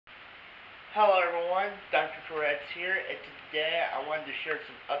Hello everyone, Dr. Corretz here, and today I wanted to share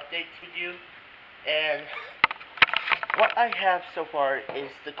some updates with you. And what I have so far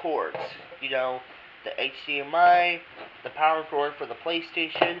is the cords. The HDMI, the power cord for the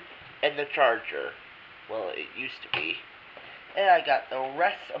PlayStation, and the charger. Well, it used to be. And I got the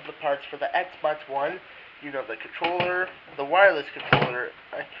rest of the parts for the Xbox One. The controller, the wireless controller,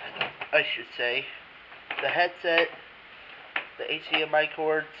 I should say, the headset, the HDMI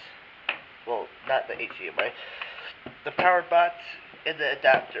cords. Well, not the HDMI, the power box, and the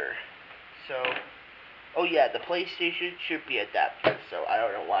adapter. So, oh yeah, the PlayStation should be adapter, so I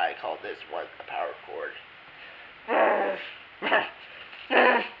don't know why I call this one a power cord.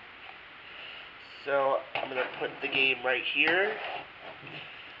 So, I'm going to put the game right here,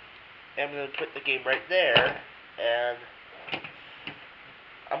 and I'm going to put the game right there, and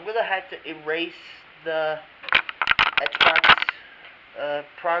I'm going to have to erase the Xbox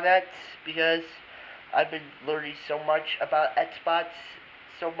products because I've been learning so much about Xbox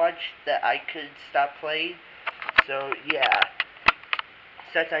so much that I couldn't stop playing. So yeah,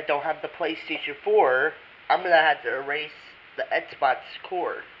 since I don't have the PlayStation 4, I'm gonna have to erase the Xbox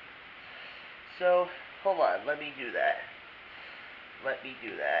cord. So hold on, let me do that. So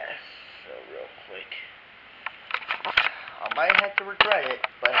real quick, I might have to regret it,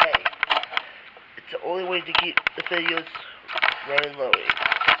 but hey, it's the only way to keep the videos running loading.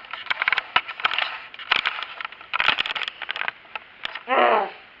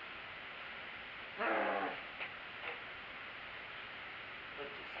 Let's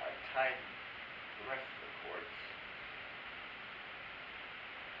just untie the rest of the cords.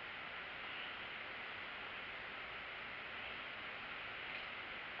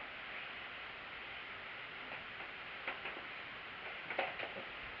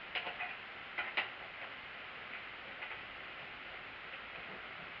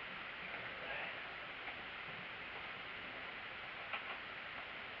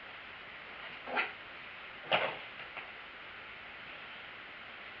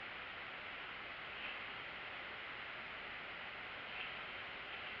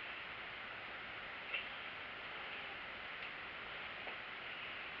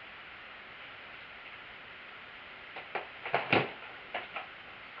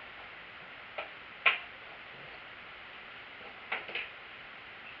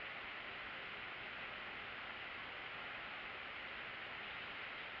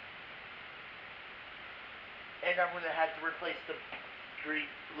 And I'm going to have to replace the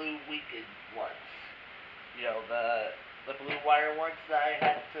blue weakened ones. The blue wire ones that I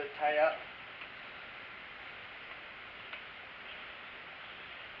had to tie up.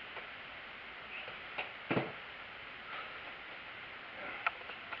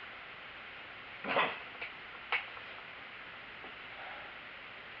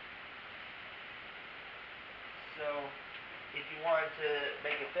 So, if you wanted to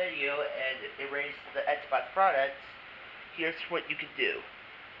make a video and erase the Xbox products, here's what you could do.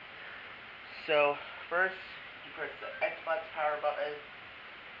 So, first, you press the Xbox power button.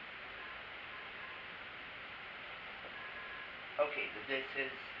 Okay, the disc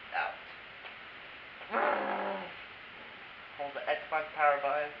is out. Hold the Xbox power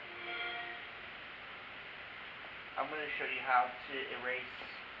button. I'm going to show you how to erase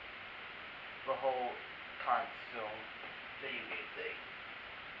the whole console video game thing.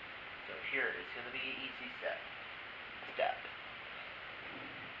 So here, it's going to be an easy step.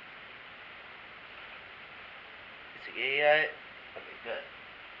 Is it getting at it? Okay, good.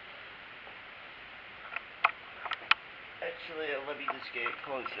 Actually, let me just get it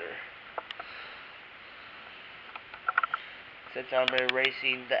closer. Since I'm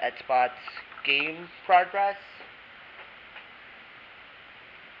erasing the Xbox game progress.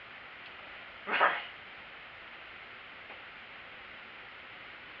 And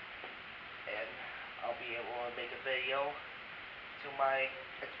I'll be able to make a video till my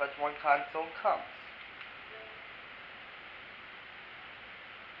Xbox One console comes.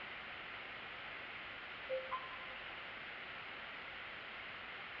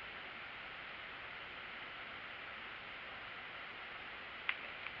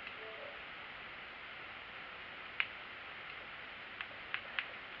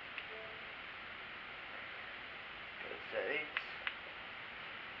 Settings.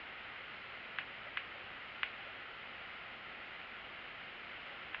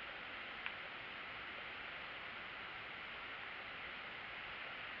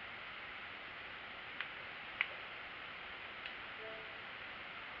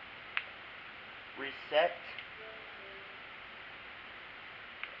 Reset.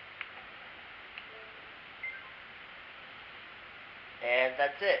 And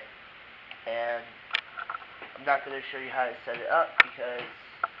that's it. and I'm not going to show you how to set it up because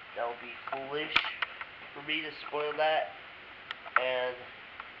that would be foolish for me to spoil that. And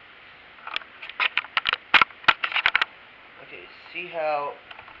okay, see how,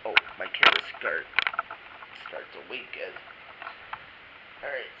 oh, my camera starts to weaken.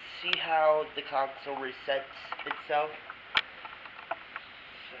 Alright, see how the console resets itself?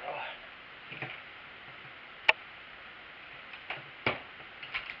 So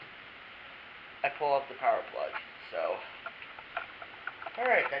I pull up the power plug. So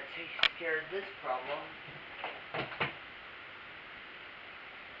alright, that takes care of this problem.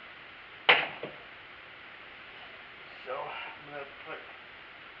 So I'm gonna put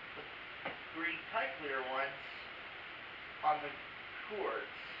the green pipe clear ones on the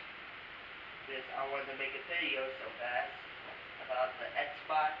cords because I wanted to make a video so fast about the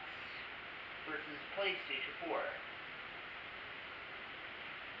Xbox versus PlayStation 4.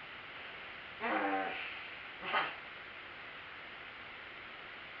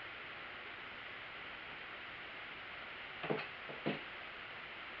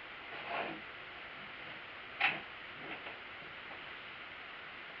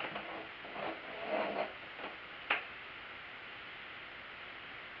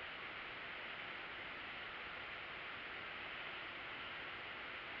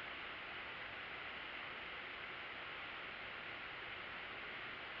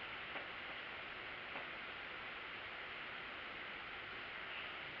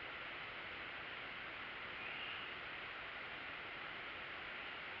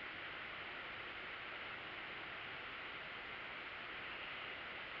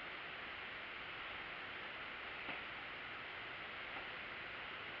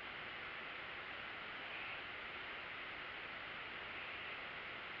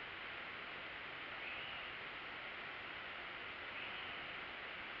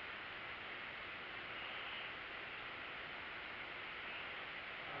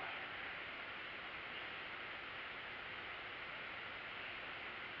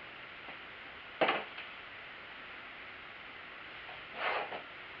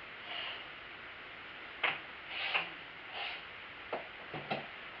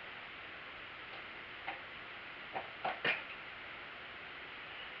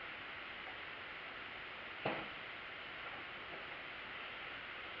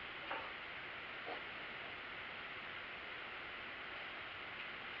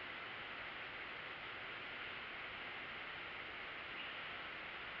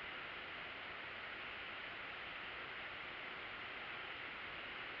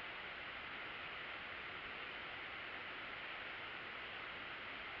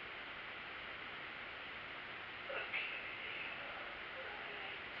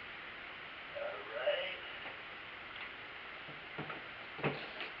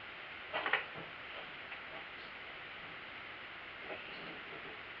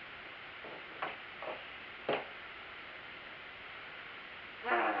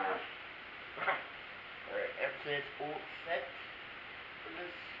 Alright, everything is all set for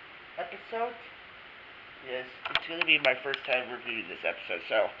this episode. Yes, it's going to be my first time reviewing this episode,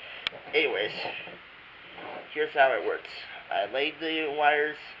 so anyways, here's how it works. I laid the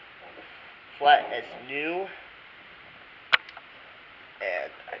wires flat as new,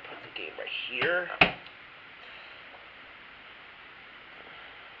 and I put the game right here.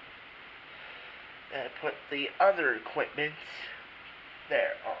 And I put the other equipment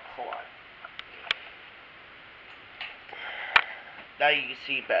there. Oh, hold on. Now you can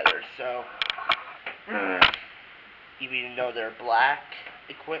see better. So, even though they're black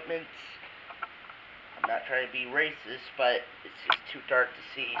equipments, I'm not trying to be racist, but it's just too dark to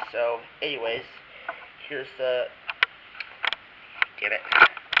see. So, anyways, here's the, get it.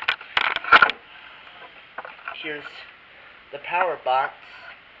 Here's the power box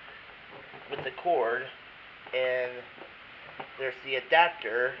with the cord, and there's the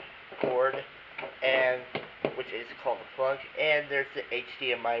adapter cord, and which is called the plug, and there's the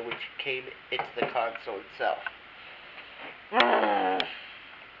HDMI which came into the console itself.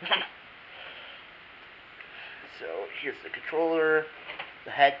 So here's the controller,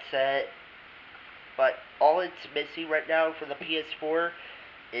 the headset, but all it's missing right now for the PS4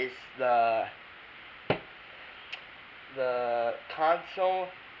 is the console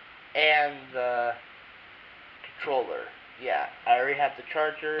and the controller. Yeah, I already have the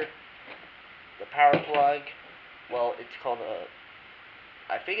charger, the power plug, well, it's called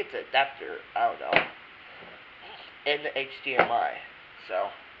I think it's an adapter, I don't know, and the HDMI. So,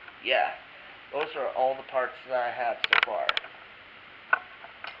 yeah, those are all the parts that I have so far.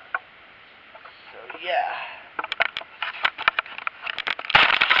 So, yeah.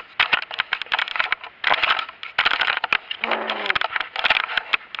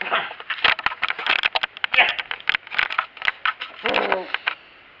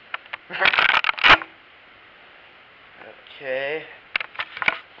 Okay.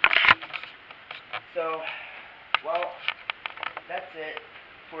 So, well, that's it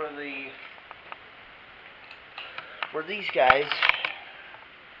for these guys.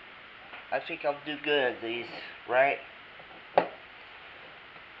 I think I'll do good at these, right?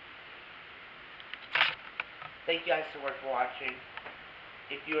 Thank you guys so much for watching.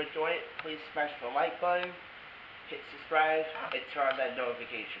 If you enjoyed it, please smash the like button, hit subscribe, and turn on that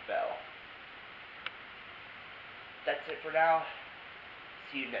notification bell. That's it for now.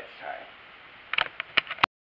 See you next time.